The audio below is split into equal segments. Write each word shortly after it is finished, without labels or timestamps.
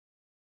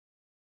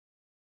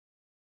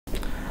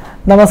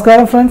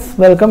നമസ്കാരം friends,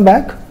 welcome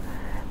back.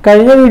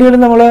 കഴിഞ്ഞ വീഡിയോയിൽ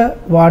നമ്മൾ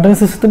വാട്ടറിംഗ്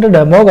സിസ്റ്റത്തിൻ്റെ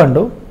ഡെമോ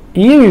കണ്ടു.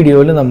 ഈ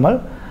വീഡിയോയിൽ നമ്മൾ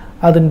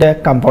അതിൻ്റെ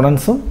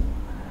കമ്പോണൻസും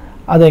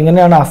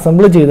അതെങ്ങനെയാണ്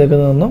അസംബിൾ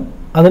ചെയ്തേക്കുന്നതെന്നും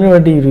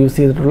അതിനുവേണ്ടി യൂസ്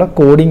ചെയ്തിട്ടുള്ള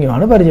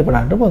കോഡിങ്ങുമാണ്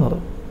പരിചയപ്പെടാനായിട്ട് പോകുന്നത്.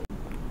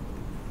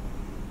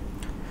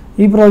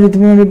 ഈ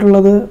പ്രോജക്റ്റിന്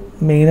വേണ്ടിയിട്ടുള്ളത്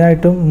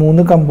മെയിനായിട്ടും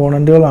 3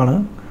 കമ്പോണൻറ്റുകളാണ്.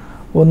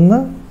 ഒന്ന്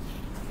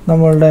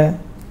നമ്മളുടെ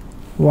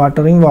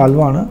വാട്ടറിംഗ്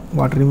വാൽവാണ്.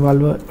 വാട്ടറിംഗ്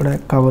വാൽവ് ഇവിടെ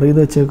കവർ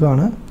ചെയ്ത്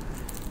വെച്ചേക്കുകയാണ്.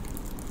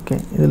 ഓക്കെ,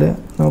 ഇതിൽ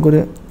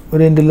നമുക്കൊരു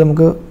എൻഡിൽ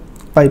നമുക്ക്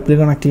പൈപ്പിൽ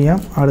കണക്ട് ചെയ്യാം.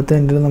 അടുത്ത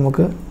എൻഡിൽ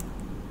നമുക്ക്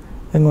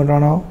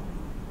എങ്ങോട്ടാണോ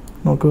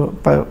നമുക്ക്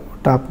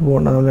ടാപ്പ്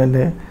പോകേണ്ടത്, അതുപോലെ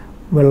എൻ്റെ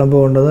വെള്ളം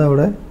പോകേണ്ടത്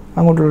അവിടെ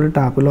അങ്ങോട്ടുള്ളൊരു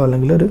ടാപ്പിലോ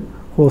അല്ലെങ്കിൽ ഒരു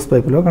ഹോസ്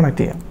പൈപ്പിലോ കണക്ട്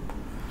ചെയ്യാം.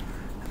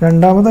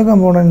 രണ്ടാമത്തെ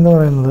കമ്പോണൻ്റ് എന്ന്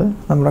പറയുന്നത്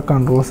നമ്മുടെ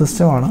കൺട്രോൾ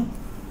സിസ്റ്റമാണ്.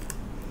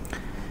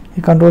 ഈ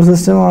കൺട്രോൾ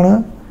സിസ്റ്റമാണ്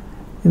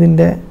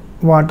ഇതിൻ്റെ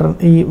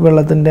ഈ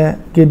വെള്ളത്തിൻ്റെ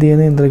ഗതിയെ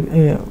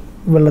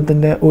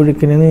വെള്ളത്തിൻ്റെ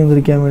ഒഴുക്കിനെ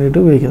നിയന്ത്രിക്കാൻ വേണ്ടിയിട്ട്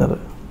ഉപയോഗിക്കുന്നത്.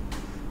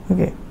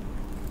 ഓക്കെ,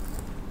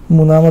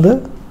 മൂന്നാമത്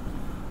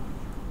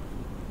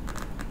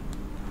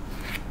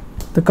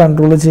ഇത്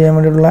കൺട്രോൾ ചെയ്യാൻ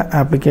വേണ്ടിയിട്ടുള്ള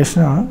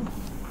ആപ്ലിക്കേഷനാണ്.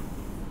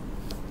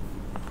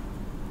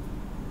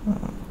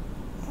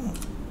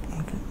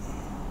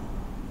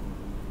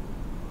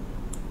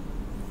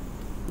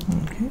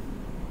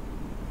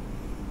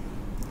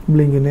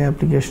 ബ്ലിങ്കിൻ്റെ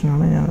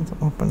ആപ്ലിക്കേഷനാണ്. ഞാനത്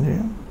ഓപ്പൺ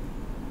ചെയ്യാം.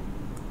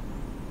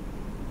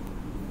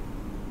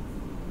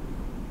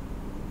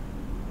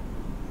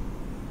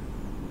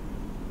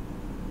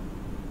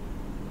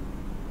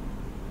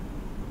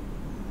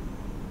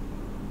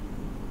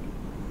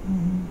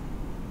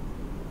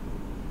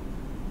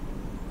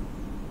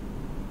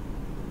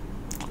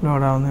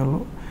 ലോഡാവുന്നേ ഉള്ളൂ.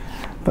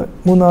 അപ്പം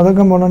മൂന്നാമത്തെ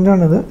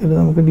കമ്പോണൻ്റാണിത്. ഇത്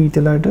നമുക്ക്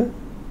ഡീറ്റെയിൽ ആയിട്ട്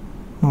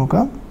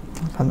നോക്കാം,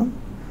 കാരണം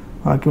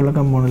ബാക്കിയുള്ള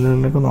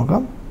കമ്പോണൻറ്റുകളിലേക്ക്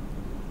നോക്കാം.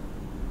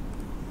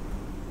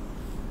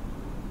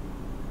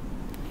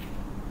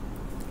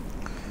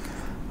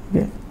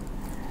 ഓക്കെ,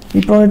 ഈ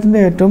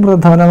പ്രോജക്റ്റിൻ്റെ ഏറ്റവും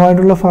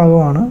പ്രധാനമായിട്ടുള്ള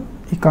ഭാഗമാണ്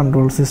ഈ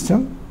കൺട്രോൾ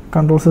സിസ്റ്റം.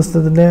 കൺട്രോൾ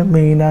സിസ്റ്റത്തിൻ്റെ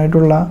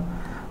മെയിനായിട്ടുള്ള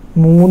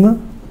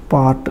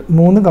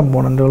 3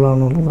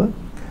 കമ്പോണൻറ്റുകളാണുള്ളത്.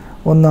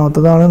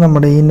 ഒന്നാമത്തതാണ്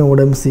നമ്മുടെ ഈ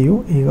NodeMCU,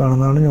 ഈ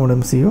കാണുന്നതാണ്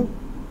NodeMCU.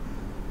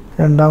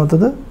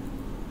 രണ്ടാമത്തത്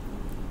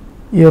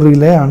ഈ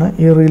റിലേ ആണ്.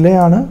 ഈ റിലേ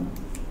ആണ്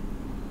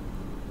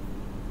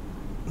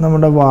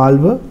നമ്മുടെ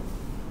വാൽവ്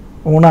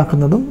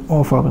ഓണാക്കുന്നതും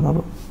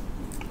ഓഫാക്കുന്നതും.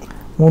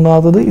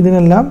 മൂന്നാമത്തത്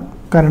ഇതിനെല്ലാം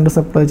കറണ്ട്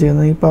സപ്ലൈ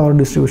ചെയ്യുന്ന ഈ പവർ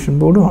ഡിസ്ട്രിബ്യൂഷൻ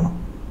ബോർഡുമാണ്.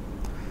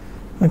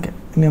 ഓക്കെ,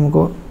 ഇനി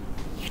നമുക്ക്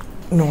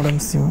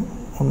NodeMCU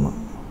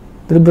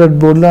ഇതിൽ ബ്രെഡ്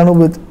ബോർഡിലാണ്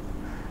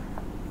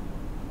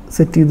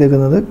സെറ്റ്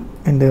ചെയ്തേക്കുന്നത്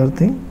എൻ്റെ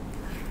തിങ്.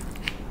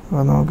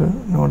 അപ്പോൾ നമുക്ക്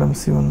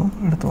NodeMCU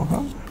എടുത്ത്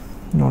നോക്കാം.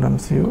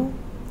 NodeMCU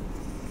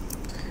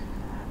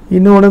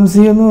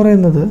എന്ന്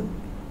പറയുന്നത്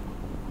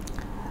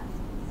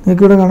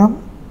നിങ്ങൾക്കിവിടെ കാണാം,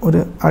 ഒരു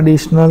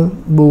അഡീഷണൽ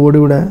ബോർഡ്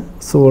ഇവിടെ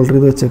സോൾഡർ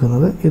ചെയ്ത്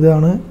വെച്ചേക്കുന്നത്.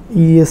 ഇതാണ്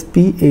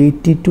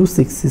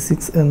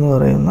ESP8266 എന്ന്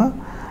പറയുന്ന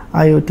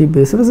IoT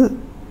ബേസ്ഡ്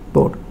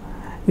ബോർഡ്.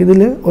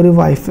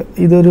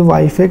 ഇതൊരു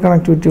വൈഫൈ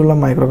കണക്ടിവിറ്റിയുള്ള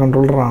മൈക്രോ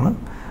കൺട്രോളറാണ്.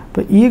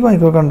 അപ്പോൾ ഈ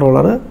മൈക്രോ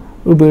കൺട്രോളർ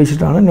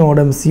ഉപയോഗിച്ചിട്ടാണ്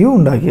NodeMCU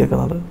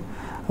ഉണ്ടാക്കിയേക്കുന്നത്.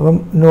 അപ്പം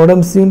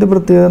NodeMCUവിൻ്റെ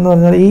പ്രത്യേകത എന്ന്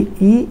പറഞ്ഞാൽ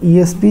ഈ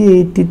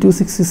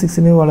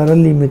ESP8266 വളരെ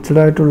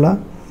ലിമിറ്റഡ് ആയിട്ടുള്ള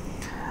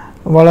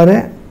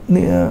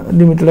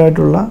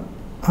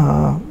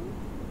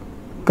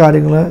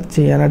കാര്യങ്ങൾ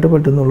ചെയ്യാനായിട്ട്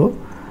പറ്റുന്നുള്ളൂ.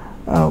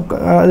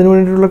 അതിനു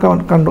വേണ്ടിയിട്ടുള്ള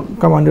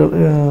കമാൻഡുകൾ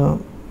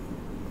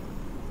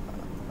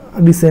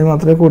ഡിസൈൻ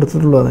മാത്രമേ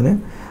കൊടുത്തിട്ടുള്ളൂ അതിന്.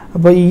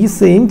 അപ്പോൾ ഈ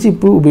സെയിം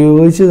ചിപ്പ്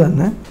ഉപയോഗിച്ച്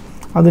തന്നെ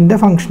അതിൻ്റെ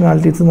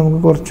ഫങ്ഷണാലിറ്റീസ് നമുക്ക്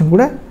കുറച്ചും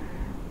കൂടെ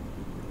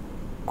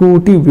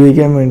കൂട്ടി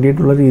ഉപയോഗിക്കാൻ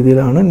വേണ്ടിയിട്ടുള്ള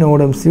രീതിയിലാണ്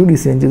NodeMCU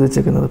ഡിസൈൻ ചെയ്ത്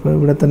വെച്ചേക്കുന്നത്. അപ്പോൾ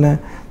ഇവിടെ തന്നെ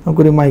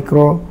നമുക്കൊരു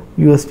മൈക്രോ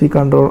USB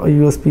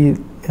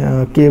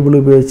കേബിൾ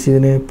ഉപയോഗിച്ച്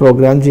ഇതിനെ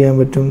പ്രോഗ്രാം ചെയ്യാൻ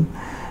പറ്റും.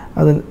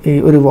 ഈ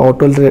ഒരു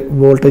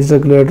വോൾട്ടേജ്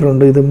റെഗുലേറ്റർ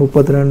ഉണ്ട്. ഇത്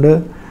 32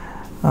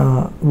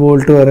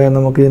 വോൾട്ട് വരെ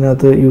നമുക്ക്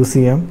ഇതിനകത്ത് യൂസ്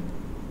ചെയ്യാം.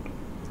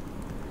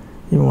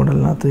 ഈ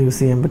മോഡലിനകത്ത് യൂസ്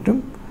ചെയ്യാൻ പറ്റും.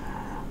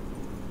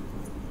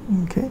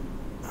 ഓക്കെ,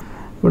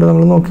 ഇവിടെ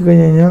നമ്മൾ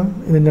നോക്കിക്കഴിഞ്ഞ് കഴിഞ്ഞാൽ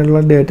ഇതിൻ്റെ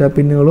ഉള്ള ഡേറ്റ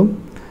പിന്നുകളും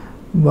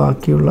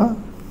ബാക്കിയുള്ള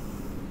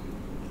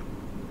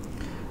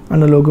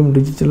അനലോഗും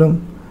ഡിജിറ്റലും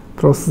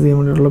പ്രോസസ്സ് ചെയ്യാൻ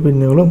വേണ്ടിയിട്ടുള്ള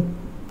പിന്നുകളും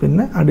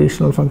പിന്നെ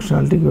അഡീഷണൽ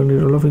ഫങ്ഷണാലിറ്റിക്ക്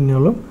വേണ്ടിയിട്ടുള്ള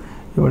പിന്നുകളും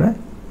ഇവിടെ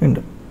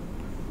ഉണ്ട്.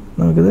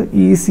 നമുക്കിത്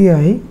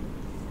ഈസിയായി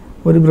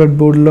ഒരു ബ്രെഡ്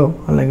ബോർഡിലോ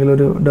അല്ലെങ്കിൽ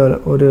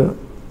ഒരു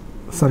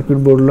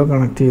സർക്യൂട്ട് ബോർഡിലോ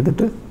കണക്ട്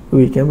ചെയ്തിട്ട്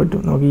ഉപയോഗിക്കാൻ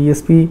പറ്റും. നമുക്ക്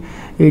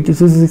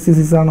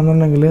ESP8266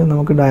 ആണെന്നുണ്ടെങ്കിൽ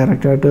നമുക്ക്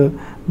ഡയറക്റ്റായിട്ട്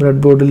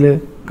ബ്രെഡ് ബോർഡിൽ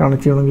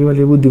കണക്ട് ചെയ്യണമെങ്കിൽ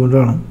വലിയ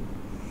ബുദ്ധിമുട്ടാണ്.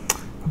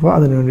 അപ്പോൾ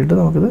അതിന് വേണ്ടിയിട്ട്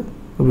നമുക്കിത്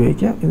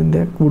ഉപയോഗിക്കാം.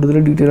 ഇതിൻ്റെ കൂടുതൽ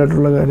ഡീറ്റെയിൽ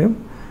ആയിട്ടുള്ള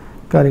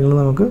കാര്യങ്ങൾ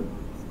നമുക്ക്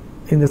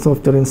ഇതിൻ്റെ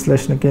സോഫ്റ്റ്വെയർ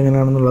ഇൻസ്റ്റലേഷനൊക്കെ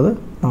എങ്ങനെയാണെന്നുള്ളത്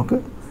നമുക്ക്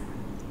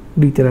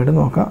ഡീറ്റെയിൽ ആയിട്ട്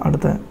നോക്കാം.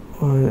 അടുത്ത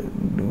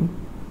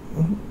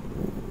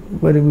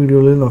വരും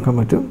വീഡിയോകളിൽ നോക്കാൻ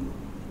പറ്റും.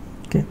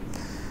 ഓക്കെ,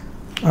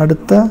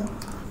 അടുത്ത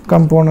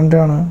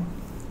കമ്പോണൻ്റാണ്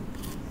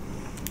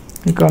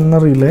ഈ കാണുന്ന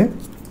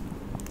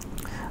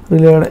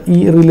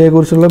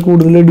റിലേയെക്കുറിച്ചുള്ള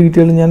കൂടുതൽ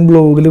ഡീറ്റെയിൽ ഞാൻ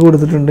ബ്ലോഗിൽ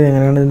കൊടുത്തിട്ടുണ്ട്.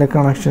 എങ്ങനെയാണ് ഇതിൻ്റെ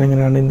കണക്ഷൻ,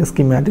 എങ്ങനെയാണ് ഇതിൻ്റെ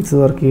സ്കിമാറ്റിക്സ്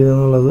വർക്ക്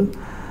ചെയ്തതെന്നുള്ളത്,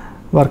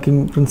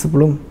 വർക്കിംഗ്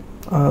പ്രിൻസിപ്പിളും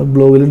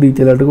ബ്ലോഗിൽ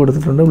ഡീറ്റെയിൽ ആയിട്ട്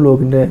കൊടുത്തിട്ടുണ്ട്.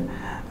 ബ്ലോഗിൻ്റെ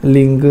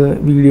ലിങ്ക്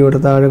വീഡിയോയുടെ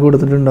താഴെ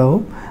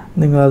കൊടുത്തിട്ടുണ്ടാവും.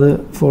 നിങ്ങളത്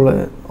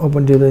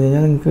ഓപ്പൺ ചെയ്ത്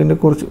കഴിഞ്ഞാൽ നിങ്ങൾക്ക് ഇതിൻ്റെ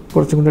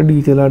കുറച്ചും കൂടെ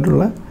ഡീറ്റെയിൽ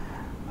ആയിട്ടുള്ള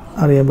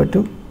അറിയാൻ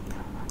പറ്റും.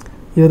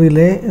 ഈ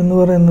റിലേ എന്ന്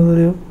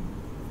പറയുന്നതൊരു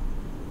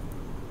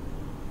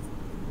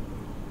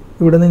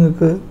ഇവിടെ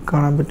നിങ്ങൾക്ക്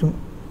കാണാൻ പറ്റും.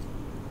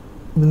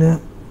 ഇതിന്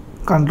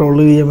കൺട്രോൾ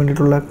ചെയ്യാൻ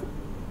വേണ്ടിയിട്ടുള്ള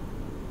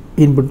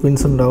ഇൻപുട്ട്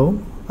പിൻസ് ഉണ്ടാവും.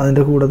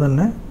 അതിൻ്റെ കൂടെ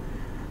തന്നെ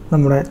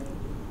നമ്മുടെ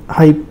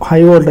ഹൈ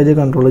വോൾട്ടേജ്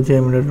കൺട്രോൾ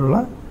ചെയ്യാൻ വേണ്ടിയിട്ടുള്ള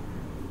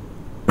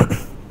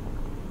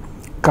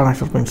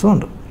കണക്ഷൻ പിൻസും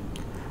ഉണ്ട്.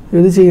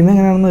 ഇത് ചെയ്യുന്നത്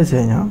എങ്ങനെയാണെന്ന് വെച്ച്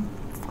കഴിഞ്ഞാൽ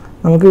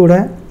നമുക്കിവിടെ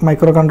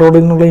മൈക്രോ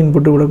കൺട്രോളിൽ നിന്നുള്ള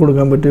ഇൻപുട്ട് ഇവിടെ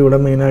കൊടുക്കാൻ പറ്റും. ഇവിടെ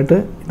മെയിനായിട്ട്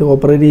ഇത്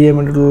ഓപ്പറേറ്റ് ചെയ്യാൻ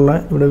വേണ്ടിയിട്ടുള്ള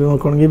ഇവിടെ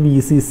നോക്കുകയാണെങ്കിൽ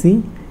VCC,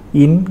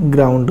 ഇൻ,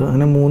 ഗ്രൗണ്ട്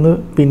അങ്ങനെ 3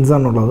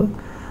 പിൻസാണുള്ളത്.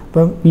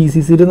 അപ്പം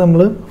VCCയിൽ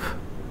നമ്മൾ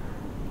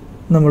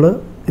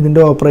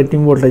ഇതിൻ്റെ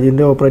ഓപ്പറേറ്റിംഗ്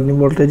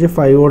വോൾട്ടേജ്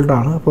 5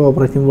 വോൾട്ടാണ്. അപ്പോൾ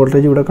ഓപ്പറേറ്റിംഗ്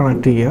വോൾട്ടേജ് ഇവിടെ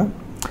കണക്ട് ചെയ്യുക.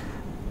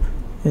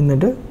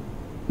 എന്നിട്ട്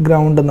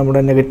ഗ്രൗണ്ട്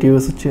നമ്മുടെ നെഗറ്റീവ്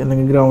സ്വിച്ച്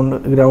അല്ലെങ്കിൽ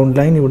ഗ്രൗണ്ട്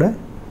ലൈൻ ഇവിടെ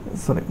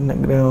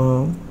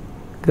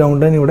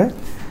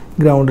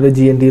ഗ്രൗണ്ടിൽ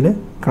GNDയിൽ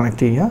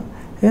കണക്ട് ചെയ്യുക.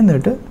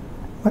 എന്നിട്ട്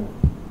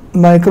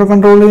മൈക്രോ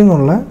കൺട്രോളിൽ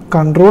നിന്നുള്ള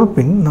കൺട്രോൾ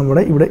പിൻ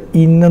നമ്മുടെ ഇവിടെ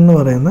ഇൻ എന്ന്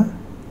പറയുന്ന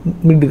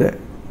മിഡിൽ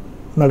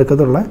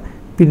നടുക്കത്തുള്ള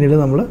പിന്നിൽ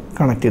നമ്മൾ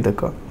കണക്ട് ചെയ്ത്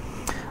വെക്കുക.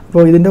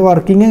 അപ്പോൾ ഇതിൻ്റെ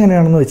വർക്കിംഗ്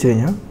എങ്ങനെയാണെന്ന് വെച്ച്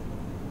കഴിഞ്ഞാൽ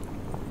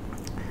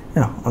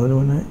അതിന്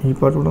മുന്നേ ഈ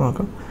പാർട്ട് കൂടെ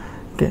നോക്കാം.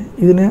 ഓക്കെ,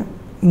 ഇതിന്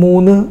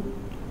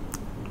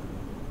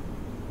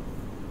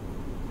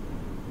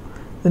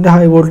ഇതിൻ്റെ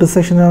ഹൈ വോൾട്ടേജ്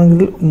സെക്ഷൻ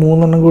ആണെങ്കിൽ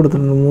 3 എണ്ണം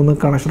കൊടുത്തിട്ടുണ്ട്, 3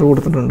 കണക്ഷൻ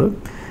കൊടുത്തിട്ടുണ്ട്.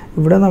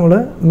 ഇവിടെ നമ്മൾ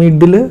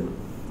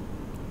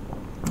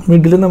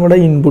മിഡിൽ നമ്മുടെ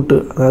ഇൻപുട്ട്,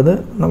 അതായത്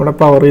നമ്മുടെ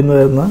പവറിൽ നിന്ന്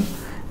വരുന്ന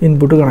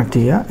ഇൻപുട്ട് കണക്ട്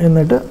ചെയ്യുക.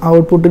 എന്നിട്ട്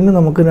ഔട്ട്പുട്ടിന്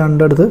നമുക്ക്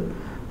 2 അടുത്ത്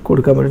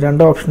കൊടുക്കാൻ പറ്റും.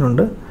 2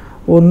 ഓപ്ഷനുണ്ട്.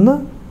 ഒന്ന്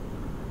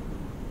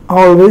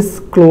ഓൾവേസ്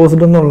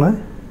ക്ലോസ്ഡ് എന്നുള്ള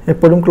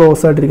എപ്പോഴും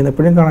ക്ലോസ് ആയിട്ടിരിക്കുന്ന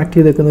എപ്പോഴും കണക്ട്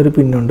ചെയ്തേക്കുന്ന ഒരു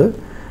പിന്നുണ്ട്.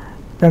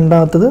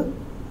 രണ്ടാമത്തത്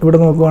ഇവിടെ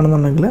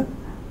നോക്കുകയാണെന്നുണ്ടെങ്കിൽ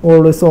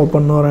ഓൾവേസ്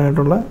ഓപ്പൺ എന്ന്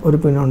പറയാനായിട്ടുള്ള ഒരു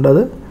പിന്നുണ്ട്.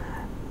 അത്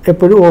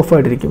എപ്പോഴും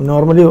ഓഫായിട്ടിരിക്കും.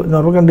 നോർമൽ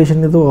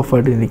കണ്ടീഷനിൽ ഇത്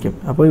ഓഫായിട്ടിരിക്കും.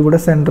 അപ്പോൾ ഇവിടെ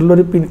സെൻറ്ററിൽ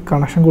ഒരു പിൻ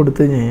കണക്ഷൻ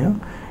കൊടുത്തു കഴിഞ്ഞാൽ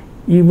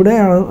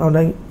ഇവിടെയാണ്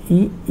അവിടെ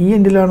ഈ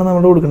എൻഡിലാണ്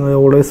നമ്മൾ കൊടുക്കുന്നത്.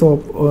 ഓൾവേസ്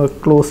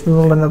ക്ലോസ്ഡ്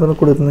എന്നുള്ളതിനകത്ത്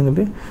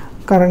കൊടുക്കുന്നെങ്കിൽ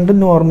കറണ്ട്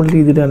നോർമൽ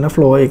രീതിയിൽ തന്നെ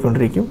ഫ്ലോ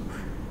ആയിക്കൊണ്ടിരിക്കും.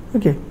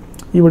 ഓക്കെ,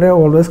 ഇവിടെ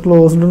ഓൾവേസ്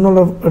ക്ലോസ്ഡ്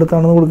എന്നുള്ള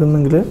അടുത്താണ്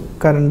കൊടുക്കുന്നതെങ്കിൽ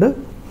കറണ്ട്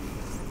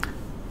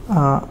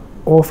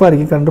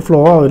ഓഫായിരിക്കും, കറണ്ട് ഫ്ലോ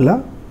ആവില്ല.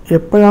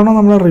 എപ്പോഴാണോ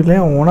നമ്മൾ റിലേ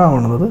ഓൺ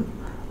ആവുന്നത്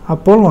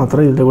അപ്പോൾ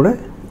മാത്രമേ ഇതിൻ്റെ കൂടെ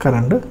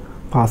കറണ്ട്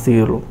പാസ്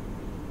ചെയ്യുള്ളൂ.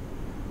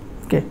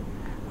 ഓക്കെ,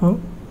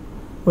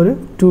 ഒരു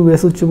 2-വേ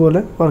സ്വിച്ച്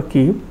പോലെ വർക്ക്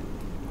ചെയ്യും.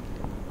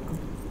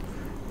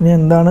 ഇനി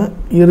എന്താണ്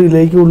ഈ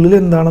റിലേക്ക് ഉള്ളിൽ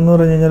എന്താണെന്ന്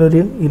പറഞ്ഞു കഴിഞ്ഞാൽ ഒരു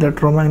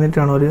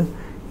ഇലക്ട്രോമാഗ്നറ്റാണ്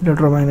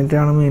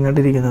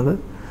മെയിനായിട്ട് ഇരിക്കുന്നത്.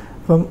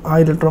 അപ്പം ആ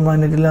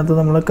ഇലക്ട്രോമാഗ്നറ്റിനകത്ത്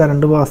നമ്മൾ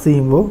കറണ്ട് പാസ്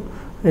ചെയ്യുമ്പോൾ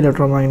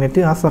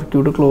ഇലക്ട്രോമാഗ്നറ്റ് ആ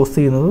സർക്യൂട്ട് ക്ലോസ്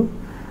ചെയ്യുന്നതും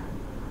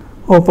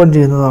ഓപ്പൺ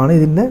ചെയ്യുന്നതാണ്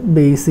ഇതിൻ്റെ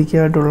ബേസിക്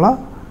ആയിട്ടുള്ള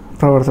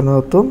പ്രവർത്തന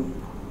തത്വം.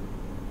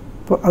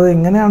 അപ്പോൾ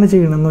അതെങ്ങനെയാണ്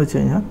ചെയ്യണമെന്ന് വെച്ച്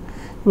കഴിഞ്ഞാൽ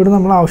ഇവിടെ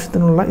നമ്മൾ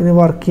ആവശ്യത്തിനുള്ള ഇത്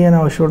വർക്ക് ചെയ്യാൻ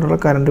ആവശ്യമായിട്ടുള്ള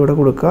കറണ്ട് ഇവിടെ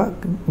കൊടുക്കുക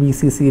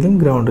VCCയിലും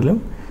ഗ്രൗണ്ടിലും.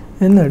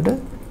 എന്നിട്ട്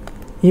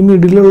ഈ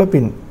മിഡിലുള്ള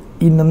പിൻ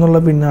എന്നുള്ള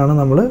പിന്നാണ്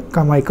നമ്മൾ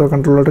മൈക്രോ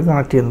കൺട്രോളറായിട്ട്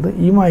കണക്ട് ചെയ്യുന്നത്.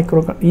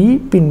 ഈ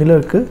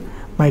പിന്നിലേക്ക്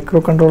മൈക്രോ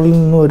കൺട്രോളിൽ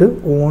നിന്ന് ഒരു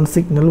ഓൺ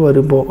സിഗ്നൽ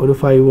വരുമ്പോൾ ഒരു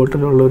 5 വോൾട്ട്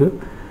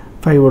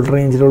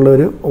റേഞ്ചിലുള്ള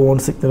ഒരു ഓൺ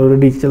സിഗ്നൽ, ഒരു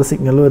ഡിജിറ്റൽ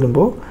സിഗ്നൽ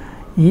വരുമ്പോൾ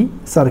ഈ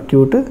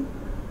സർക്യൂട്ട്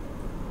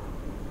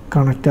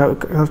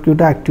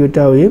ആക്ടിവേറ്റ്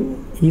ആവുകയും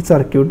ഈ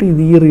സർക്യൂട്ട്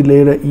ഇത് ഈ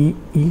റിലേയുടെ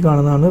ഈ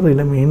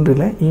കാണുന്നതാണ് മെയിൻ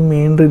റിലേ. ഈ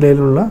മെയിൻ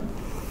റിലേയിലുള്ള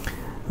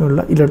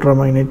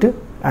ഇലക്ട്രോമാഗ്നറ്റ്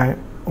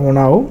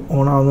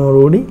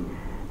ഓണാവുന്നതോടുകൂടി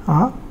ആ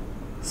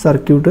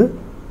സർക്യൂട്ട്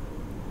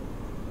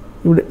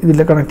ഇതിൽ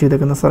കണക്ട്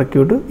ചെയ്തേക്കുന്ന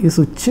സർക്യൂട്ട് ഈ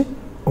സ്വിച്ച്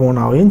ഓൺ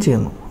ആവുകയും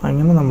ചെയ്യുന്നു.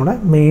 അങ്ങനെ നമ്മുടെ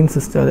മെയിൻ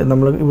സിസ്റ്റം, അതായത്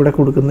നമ്മൾ ഇവിടെ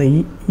കൊടുക്കുന്ന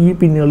ഈ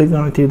പിന്നുകളിൽ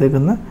കണക്ട്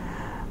ചെയ്തേക്കുന്ന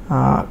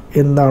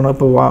എന്താണോ,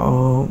 ഇപ്പോൾ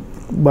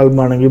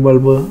ബൾബാണെങ്കിൽ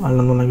ബൾബ്,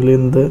 അല്ലെന്നുണ്ടെങ്കിൽ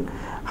എന്ത്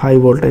ഹൈ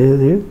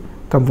വോൾട്ടേജ്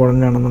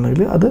കമ്പോണൻ്റ്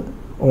ആണെന്നുണ്ടെങ്കിൽ അത്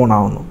ഓൺ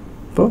ആവുന്നു.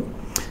 അപ്പോൾ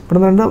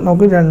ഇവിടെ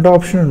നമുക്ക് 2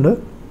 ഓപ്ഷൻ ഉണ്ട്.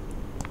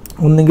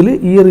 ഒന്നുകിൽ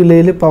ഈ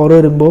റിലേയിൽ പവർ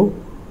വരുമ്പോൾ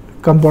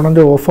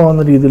കമ്പോണൻ്റ് ഓഫ്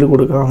ആവുന്ന രീതിയിൽ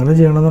കൊടുക്കുക. അങ്ങനെ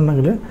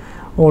ചെയ്യണമെന്നുണ്ടെങ്കിൽ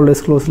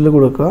ഓൾവേസ് ക്ലോസിൽ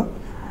കൊടുക്കുക.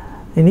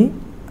 ഇനി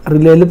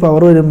റിലേയിൽ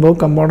പവർ വരുമ്പോൾ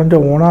കമ്പോണൻ്റ്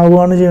ഓൺ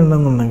ആവുകയാണ്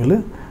ചെയ്യണമെന്നുണ്ടെങ്കിൽ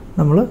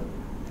നമ്മൾ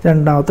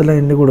രണ്ടാമത്തെ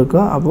ലൈനിൽ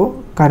കൊടുക്കുക. അപ്പോൾ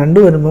കറണ്ട്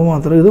വരുമ്പോൾ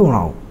മാത്രമേ ഇത് ഓൺ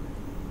ആവും.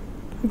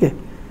 ഓക്കെ,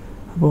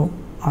 അപ്പോൾ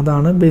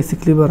അതാണ്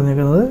ബേസിക്കലി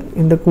പറഞ്ഞേക്കുന്നത്.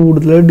 ഇതിൻ്റെ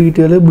കൂടുതൽ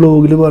ഡീറ്റെയിൽ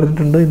ബ്ലോഗിൽ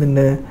പറഞ്ഞിട്ടുണ്ട്.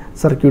 ഇതിൻ്റെ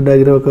സർക്യൂട്ട്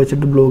ഡയഗ്രാം ഒക്കെ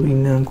വെച്ചിട്ട് ബ്ലോഗിൽ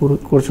ഞാൻ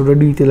കുറച്ചുകൂടെ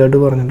ഡീറ്റെയിൽ ആയിട്ട്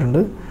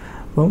പറഞ്ഞിട്ടുണ്ട്.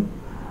 അപ്പം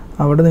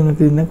അവിടെ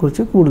നിങ്ങൾക്ക്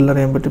ഇതിനെക്കുറിച്ച് കൂടുതൽ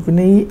അറിയാൻ പറ്റും.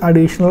 പിന്നെ ഈ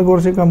അഡീഷണൽ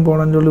കുറച്ച്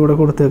കമ്പോണൻറ്റുകൾ ഇവിടെ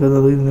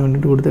കൊടുത്തേക്കുന്നത്, ഇതിന്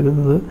വേണ്ടിയിട്ട്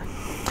കൊടുത്തേക്കുന്നത്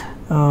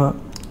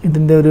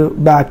ഇതിൻ്റെ ഒരു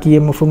ബാക്ക്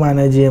EMF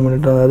മാനേജ് ചെയ്യാൻ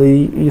വേണ്ടിയിട്ട്. അതായത്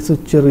ഈ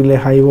സ്വിച്ച് റിലേ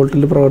ഹൈ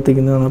വോൾട്ടിൽ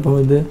പ്രവർത്തിക്കുന്നതാണ്. അപ്പോൾ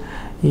ഇത്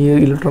ഈ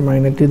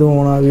ഇലക്ട്രോമാഗ്നറ്റ് ഇത്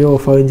ഓണാവുകയോ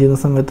ഓഫാവുകയും ചെയ്യുന്ന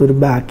സമയത്ത് ഒരു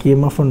ബാക്ക്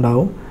EMF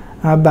ഉണ്ടാവും.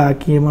 ആ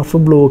ബാക്ക് EMF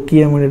ബ്ലോക്ക്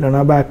ചെയ്യാൻ വേണ്ടിയിട്ടാണ്.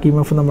 ആ ബാക്ക്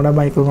EMF നമ്മുടെ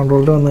മൈക്രോ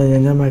കൺട്രോളർ വന്നു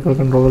കഴിഞ്ഞാൽ മൈക്രോ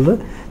കൺട്രോളർ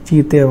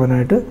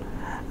ചീത്തയാവാനായിട്ട്,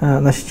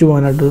 നശിച്ചു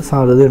പോകാനായിട്ട്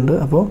സാധ്യതയുണ്ട്.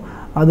 അപ്പോൾ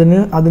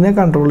അതിനെ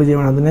കൺട്രോൾ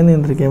ചെയ്യാൻ, അതിനെ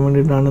നിയന്ത്രിക്കാൻ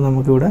വേണ്ടിയിട്ടാണ്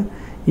നമുക്കിവിടെ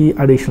ഈ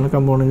അഡീഷണൽ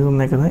കമ്പോണൻറ്റ്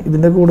തന്നേക്കുന്നത്.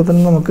 ഇതിൻ്റെ കൂടെ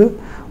തന്നെ നമുക്ക്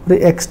ഒരു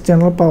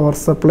എക്സ്റ്റേണൽ പവർ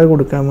സപ്ലൈ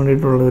കൊടുക്കാൻ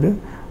വേണ്ടിയിട്ടുള്ളൊരു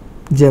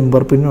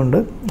ജമ്പർ പിന്നുണ്ട്.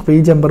 അപ്പോൾ ഈ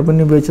ജമ്പർ പിൻ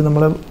ഉപയോഗിച്ച്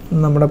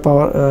നമ്മുടെ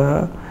പവർ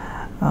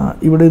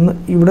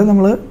ഇവിടെ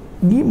നമ്മൾ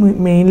ഈ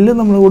മെയിനിൽ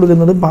നമ്മൾ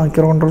കൊടുക്കുന്നത്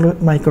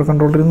മൈക്രോ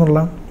കൺട്രോളറിൽ നിന്നുള്ള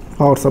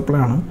പവർ സപ്ലൈ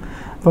ആണ്.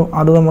 അപ്പം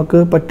അത് നമുക്ക്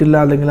പറ്റില്ല,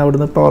 അല്ലെങ്കിൽ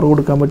അവിടുന്ന് പവർ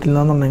കൊടുക്കാൻ പറ്റില്ല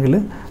എന്നുണ്ടെങ്കിൽ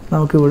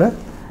നമുക്കിവിടെ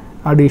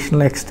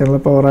അഡീഷണൽ എക്സ്റ്റേണൽ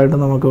പവറായിട്ട്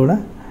നമുക്കിവിടെ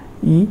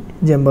ഈ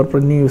ജമ്പർ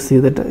പിന്ന് യൂസ്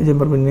ചെയ്തിട്ട്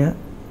ജമ്പർ പിന്ന്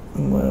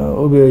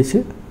ഉപയോഗിച്ച്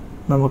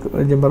നമുക്ക്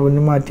ജമ്പർ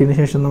പിന്ന് മാറ്റിയതിന്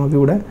ശേഷം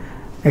നമുക്കിവിടെ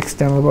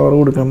എക്സ്റ്റേണൽ പവർ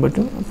കൊടുക്കാൻ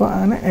പറ്റും. അപ്പോൾ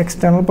അങ്ങനെ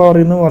എക്സ്റ്റേണൽ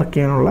പവറിൽ നിന്ന് വർക്ക്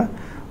ചെയ്യാനുള്ള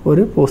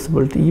ഒരു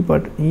പോസിബിലിറ്റി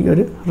ഈ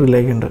ഒരു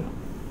റിലേക്കുണ്ട്.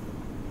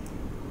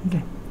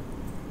 ഓക്കെ,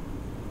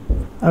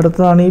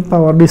 അടുത്തതാണ് ഈ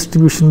പവർ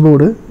ഡിസ്ട്രിബ്യൂഷൻ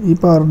ബോർഡ്. ഈ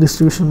പവർ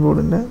ഡിസ്ട്രിബ്യൂഷൻ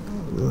ബോർഡിൻ്റെ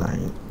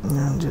ലൈൻ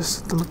ഞാൻ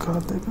ജസ്റ്റ്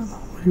തൽക്കാലത്തേക്ക്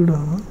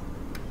ഇടുകയാണ്.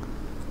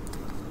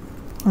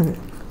 ഓക്കെ,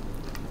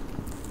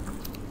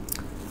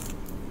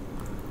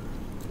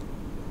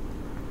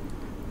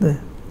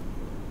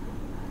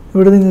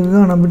 ഇവിടെ നിങ്ങൾക്ക്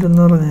കാണാൻ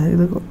പറ്റുമെന്ന് പറഞ്ഞാൽ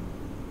ഇത്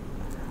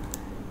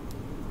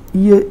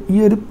ഈ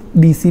ഒരു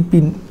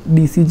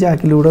ഡി സി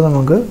ജാക്കിലൂടെ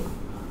നമുക്ക്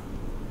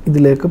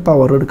ഇതിലേക്ക്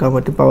പവർ എടുക്കാൻ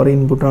പറ്റും. പവർ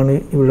ഇൻപുട്ടാണ്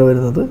ഇവിടെ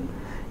വരുന്നത്.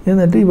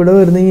 എന്നിട്ട് ഇവിടെ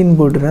വരുന്ന ഈ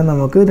ഇൻപുട്ടിനെ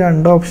നമുക്ക്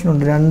 2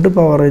 ഓപ്ഷനുണ്ട്. 2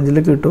 പവർ റേഞ്ചിൽ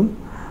കിട്ടും.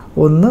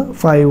 ഒന്ന്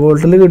 5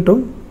 വോൾട്ടിൽ കിട്ടും,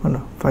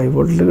 5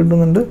 വോൾട്ടിൽ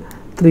കിട്ടുന്നുണ്ട്,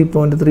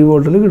 3.3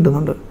 വോൾട്ടിൽ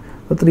കിട്ടുന്നുണ്ട്.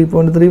 അപ്പോൾ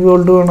 3.3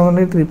 വോൾട്ട്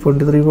വേണമെന്നുണ്ടെങ്കിൽ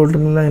 3.3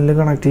 വോൾട്ടിൻ്റെ ലൈനിൽ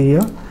കണക്ട്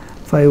ചെയ്യുക.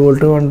 5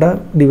 വോൾട്ട് വേണ്ട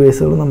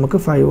ഡിവൈസുകൾ നമുക്ക്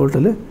 5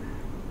 വോൾട്ടിൽ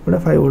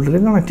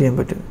കണക്ട് ചെയ്യാൻ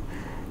പറ്റും.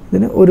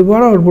 ഇതിന്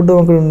ഒരുപാട് ഔട്ട്പുട്ട്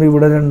നമുക്കുണ്ട്.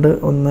 ഇവിടെ 2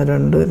 1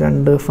 2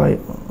 2 5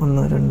 1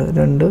 2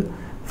 2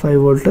 5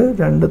 വോൾട്ട്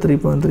 2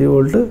 3.3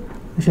 വോൾട്ട്.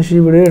 ശേഷം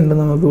ഇവിടെ ഉണ്ട്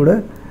നമുക്കിവിടെ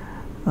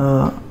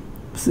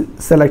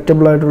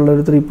സെലക്റ്റബിൾ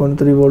ആയിട്ടുള്ളൊരു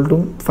 3.3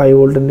 വോൾട്ടും 5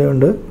 വോൾട്ടിൻ്റെ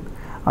ഉണ്ട്.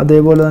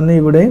 അതേപോലെ തന്നെ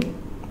ഇവിടെ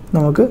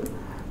നമുക്ക്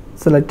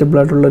സെലക്റ്റബിൾ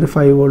ആയിട്ടുള്ളൊരു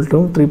 5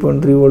 വോൾട്ടും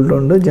 3.3 വോൾട്ടും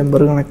ഉണ്ട്.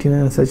 ജമ്പർ കണക്ട്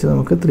ചെയ്യുന്നതനുസരിച്ച്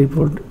നമുക്ക്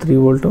 3.3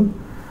 വോൾട്ടും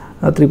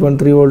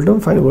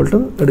 5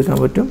 വോൾട്ടും എടുക്കാൻ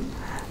പറ്റും.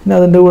 പിന്നെ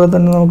അതിൻ്റെ കൂടെ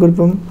തന്നെ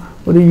നമുക്കിപ്പം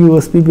ഒരു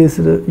USB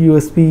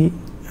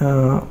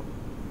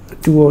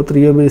 2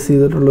 3 ബേസ്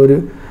ചെയ്തിട്ടുള്ളൊരു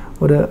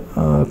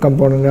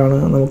കമ്പോണൻ്റാണ്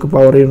നമുക്ക്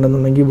പവർ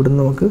ചെയ്യണമെന്നുണ്ടെങ്കിൽ ഇവിടുന്ന്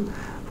നമുക്ക്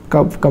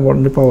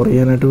കമ്പോണൻ്റ് പവർ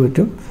ചെയ്യാനായിട്ട്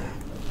പറ്റും.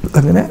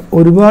 അങ്ങനെ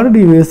ഒരുപാട്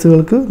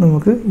ഡിവൈസുകൾക്ക്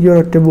നമുക്ക് ഈ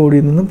ഒരൊറ്റ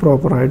ബോഡിയിൽ നിന്ന്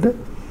പ്രോപ്പറായിട്ട്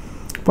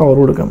പവർ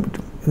കൊടുക്കാൻ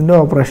പറ്റും. ഇതിൻ്റെ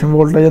ഓപ്പറേഷൻ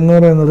വോൾട്ടേജ് എന്ന്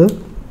പറയുന്നത്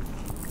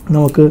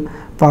നമുക്ക്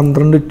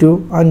 12 to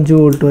 5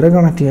 വോൾട്ട് വരെ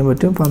കണക്ട് ചെയ്യാൻ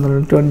പറ്റും.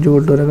 12 to 5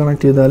 വോൾട്ട് വരെ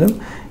കണക്ട് ചെയ്താലും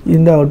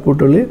ഇതിൻ്റെ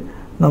ഔട്ട്പുട്ടുകളിൽ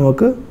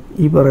നമുക്ക്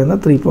ഈ പറയുന്ന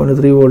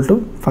 3.3 വോൾട്ടും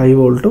 5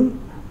 വോൾട്ടും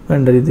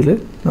വേണ്ട രീതിയിൽ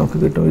നമുക്ക്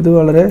കിട്ടും. ഇത്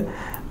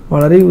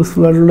വളരെ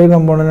യൂസ്ഫുൾ ആയിട്ടുള്ള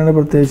കമ്പോണൻ്റാണ്.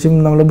 പ്രത്യേകിച്ചും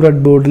നമ്മൾ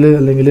ബ്രെഡ് ബോർഡിൽ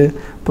അല്ലെങ്കിൽ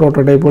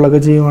പ്രോട്ടോടൈപ്പുകളൊക്കെ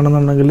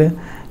ചെയ്യുകയാണെന്നുണ്ടെങ്കിൽ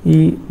ഈ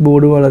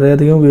ബോർഡ്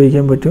വളരെയധികം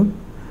ഉപയോഗിക്കാൻ പറ്റും.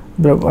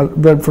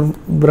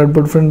 ബ്രെഡ്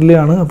ബോർഡ് ഫ്രണ്ട്ലി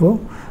ആണ്. അപ്പോൾ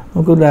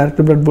നമുക്ക്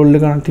ഡയറക്റ്റ് ബ്രെഡ് ബോർഡിൽ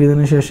കണക്ട്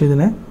ചെയ്തതിന് ശേഷം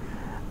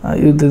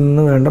ഇതിൽ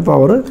നിന്ന് വേണ്ട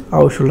പവർ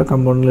ആവശ്യമുള്ള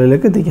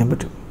കമ്പോണന്റിലേക്ക് എത്തിക്കാൻ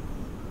പറ്റും.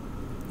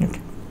 ഓക്കെ,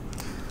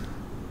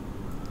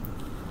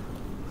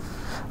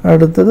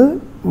 അടുത്തത്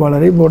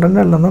വളരെ ഇമ്പോർട്ടൻ്റ്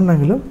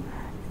അല്ലെന്നുണ്ടെങ്കിലും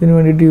ഇതിന്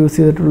വേണ്ടിയിട്ട് യൂസ്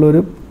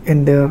ചെയ്തിട്ടുള്ളൊരു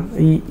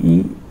ഈ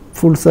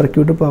ഫുൾ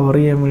സർക്യൂട്ട് പവർ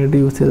ചെയ്യാൻ വേണ്ടിയിട്ട്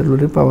യൂസ്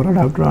ചെയ്തിട്ടുള്ളൊരു പവർ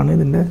അഡാപ്റ്ററാണ്.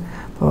 ഇതിൻ്റെ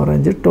പവർ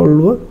റേഞ്ച്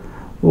 12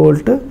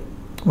 വോൾട്ട്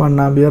 1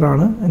 ആംപിയർ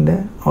ആണ് എൻ്റെ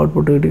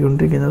ഔട്ട്പുട്ട്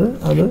കിട്ടിക്കൊണ്ടിരിക്കുന്നത്.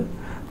 അത്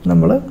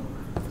നമ്മൾ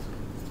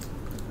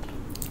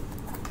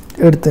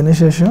എടുത്തതിന്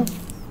ശേഷം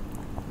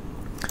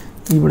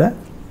ഇവിടെ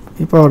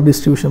ഈ പവർ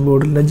ഡിസ്ട്രിബ്യൂഷൻ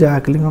ബോർഡിൻ്റെ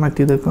ജാക്കിൽ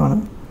കണക്ട് ചെയ്യുകയാണ്.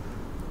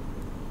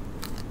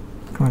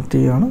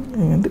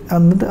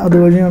 എന്നിട്ട്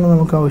അതുവഴിയാണ്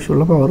നമുക്ക്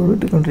ആവശ്യമുള്ള പവർ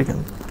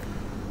കിട്ടിക്കൊണ്ടിരിക്കുന്നത്.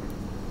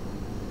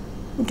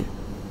 ഓക്കെ,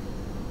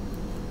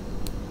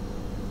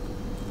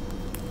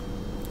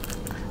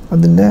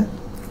 അതിൻ്റെ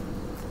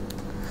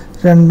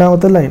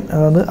രണ്ടാമത്തെ ലൈൻ,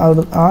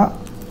 അതായത് ആ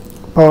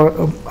പവർ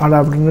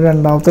അഡാപ്റ്ററിൻ്റെ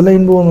രണ്ടാമത്തെ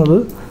ലൈൻ പോകുന്നത്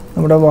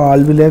നമ്മുടെ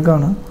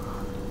വാൽവിലേക്കാണ്.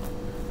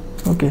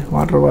 Okay,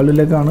 water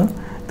വാൽവിലേക്കാണ്.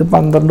 ഇത്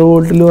 12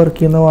 വോൾട്ടിൽ വർക്ക്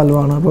ചെയ്യുന്ന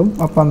വാൽവാണ്. അപ്പം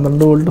ആ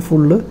 12 വോൾട്ട്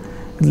ഫുള്ള്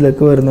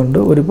ഇതിലേക്ക് വരുന്നുണ്ട്,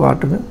 ഒരു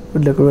പാർട്ടിന്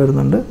ഇതിലേക്ക്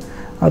വരുന്നുണ്ട്.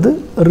 അത്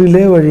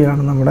റിലേ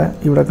വഴിയാണ്, നമ്മുടെ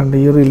ഇവിടെ കണ്ട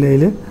ഈ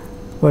റിലേയിൽ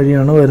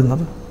വഴിയാണ്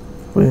വരുന്നത്.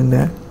 അപ്പോൾ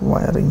ഇതിൻ്റെ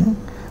വയറിങ്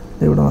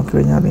ഇവിടെ നോക്കി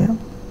കഴിഞ്ഞാൽ അറിയാം.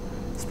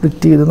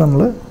 സ്പ്ലിറ്റ് ചെയ്ത്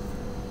നമ്മൾ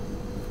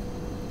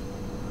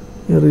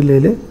ഈ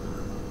റിലേയിൽ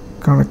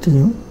കണക്ട്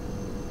ചെയ്യും.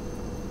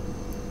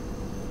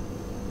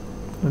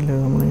 റിലേ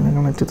നമ്മളിങ്ങനെ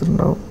കണക്ട്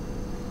ചെയ്തിട്ടുണ്ടാവും.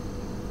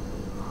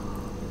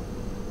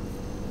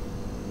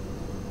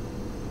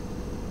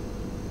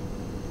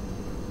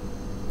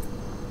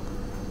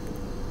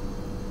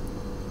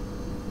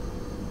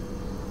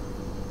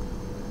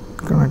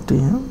 കണക്ട്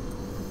ചെയ്യാം.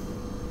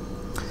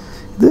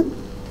 ഇത്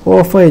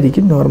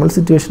ഓഫായിരിക്കും, നോർമൽ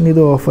സിറ്റുവേഷനിൽ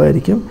ഇത്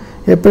ഓഫായിരിക്കും.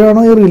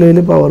 എപ്പോഴാണോ ഈ റിലേയിൽ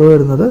പവർ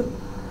വരുന്നത്,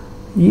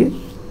 ഈ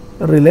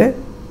റിലേ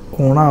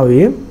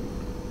ഓണാവുകയും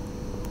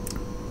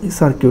ഈ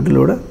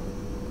സർക്യൂട്ടിലൂടെ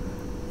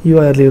ഈ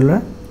വയറിലൂടെ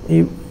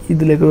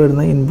ഇതിലേക്ക്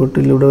വരുന്ന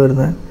ഇൻപുട്ടിലൂടെ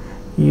വരുന്ന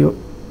ഈ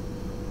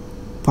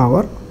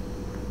പവർ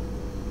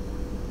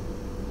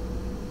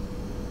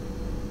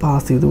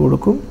പാസ് ചെയ്ത്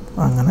കൊടുക്കും.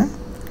 അങ്ങനെ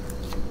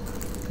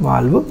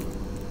വാൽവ്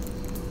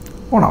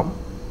ഓണാവും.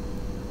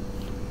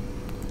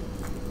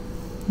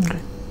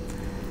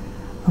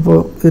 അപ്പോൾ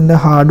ഇതിൻ്റെ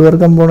ഹാർഡ്വെയർ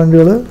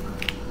കമ്പോണൻറ്റുകൾ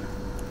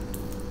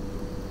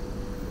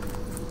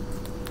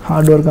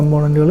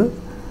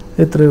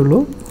ഇത്രയേ ഉള്ളൂ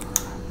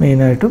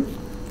മെയിനായിട്ടും.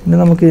 പിന്നെ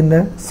നമുക്ക് ഇതിൻ്റെ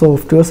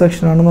സോഫ്റ്റ്വെയർ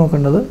സെക്ഷനാണ്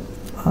നോക്കേണ്ടത്.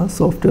 ആ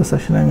സോഫ്റ്റ്വെയർ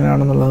സെക്ഷൻ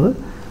എങ്ങനെയാണെന്നുള്ളത്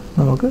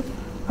നമുക്ക്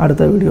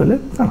അടുത്ത വീഡിയോയിൽ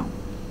കാണാം.